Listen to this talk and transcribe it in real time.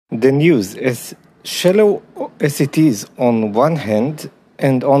the news as shallow as it is on one hand,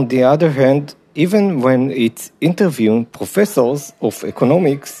 and on the other hand, even when it's interviewing professors of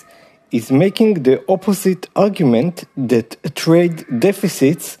economics, is making the opposite argument that trade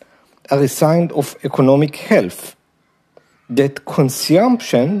deficits are a sign of economic health, that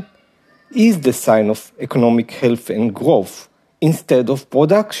consumption is the sign of economic health and growth instead of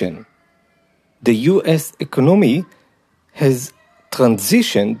production. The US economy has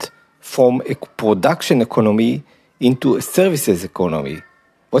transitioned from a production economy into a services economy.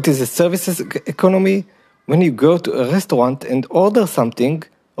 What is a services economy? When you go to a restaurant and order some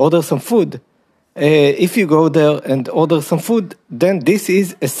food, if you go there and order some food, then this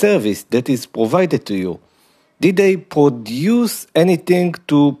is a service that is provided to you. Did they produce anything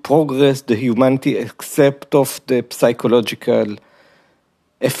to progress the humanity except of the psychological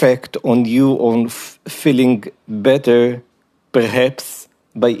effect on you on feeling better, perhaps,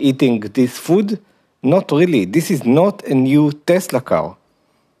 by eating this food? Not really. This is not a new Tesla car.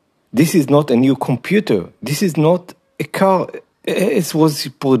 This is not a new computer. This is not a car. It was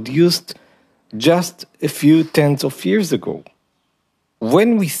produced just a few tens of years ago.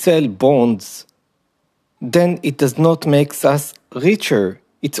 When we sell bonds, then it does not make us richer.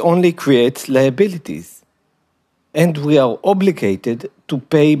 It only creates liabilities. And we are obligated to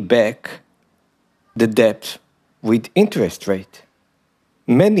pay back the debt with interest rate.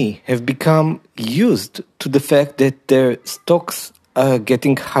 Many have become used to the fact that their stocks are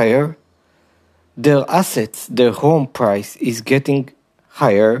getting higher, their assets, their home price is getting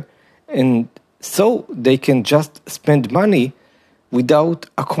higher, and so they can just spend money without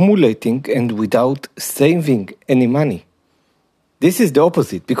accumulating and without saving any money. This is the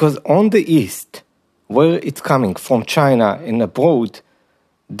opposite, because on the East, where it's coming from China and abroad,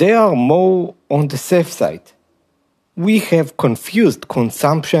 they are more on the safe side. We have confused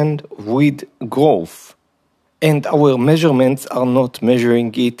consumption with growth, and our measurements are not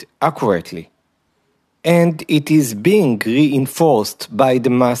measuring it accurately. And it is being reinforced by the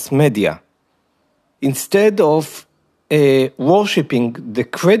mass media. Instead of worshipping the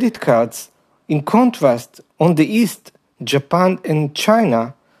credit cards, in contrast, on the East, Japan and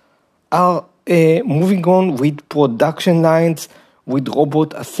China are moving on with production lines, with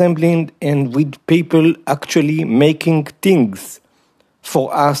robot assembling, and with people actually making things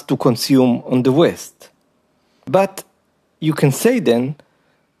for us to consume on the West. But you can say then,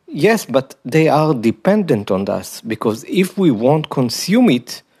 yes, but they are dependent on us, because if we won't consume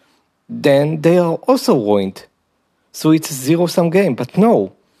it, then they are also ruined. So it's a zero-sum game. But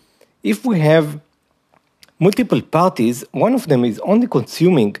no, if we have multiple parties, one of them is only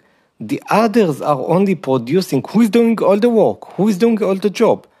consuming, the others are only producing. Who is doing all the work? Who is doing all the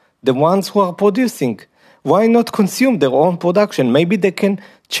job? The ones who are producing. Why not consume their own production? Maybe they can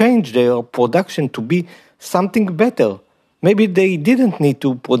change their production to be something better. Maybe they didn't need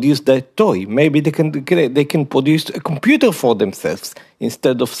to produce that toy. Maybe they can produce a computer for themselves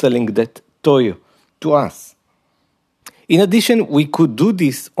instead of selling that toy to us. In addition, we could do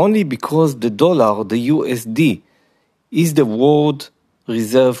this only because the dollar, the USD, is the world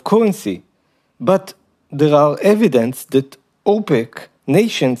reserve currency. But there are evidence that OPEC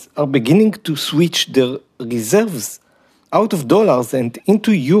nations are beginning to switch their reserves out of dollars and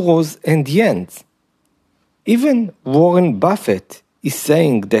into euros and yens. Even Warren Buffett is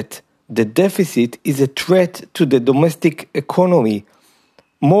saying that the deficit is a threat to the domestic economy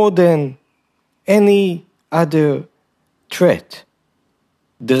more than any other threat.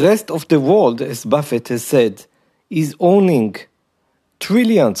 The rest of the world, as Buffett has said, is owning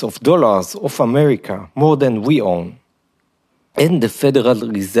trillions of dollars of America, more than we own. And the Federal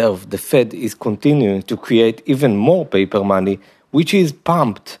Reserve, the Fed, is continuing to create even more paper money, which is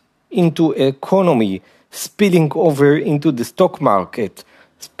pumped into the economy, spilling over into the stock market,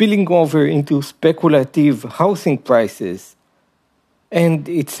 spilling over into speculative housing prices. And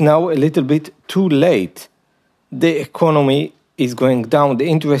it's now a little bit too late. The economy is going down, the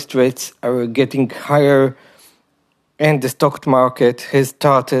interest rates are getting higher, and the stock market has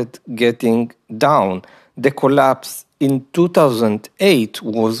started getting down. The collapse in 2008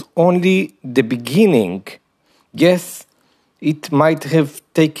 was only the beginning. Yes, it might have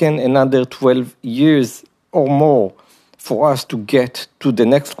taken another 12 years or more for us to get to the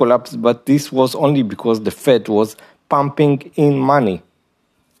next collapse, but this was only because the Fed was pumping in money.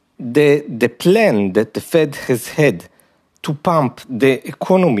 The plan that the Fed has had to pump the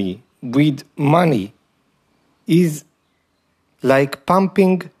economy with money is like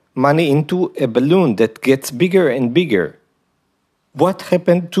pumping money into a balloon that gets bigger and bigger. What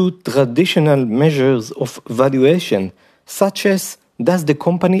happened to traditional measures of valuation, such as does the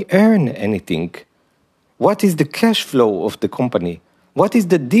company earn anything? What is the cash flow of the company? What is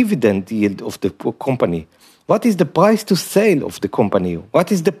the dividend yield of the company? What is the price to sale of the company?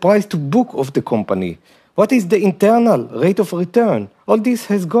 What is the price to book of the company? What is the internal rate of return? All this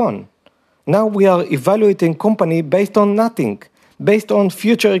has gone. Now we are evaluating company based on nothing, based on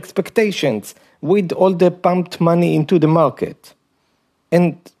future expectations, with all the pumped money into the market.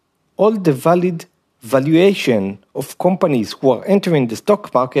 And all the valid valuation of companies who are entering the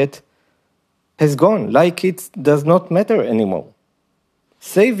stock market has gone, like it does not matter anymore.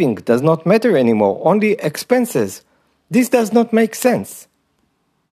 Saving does not matter anymore, only expenses. This does not make sense.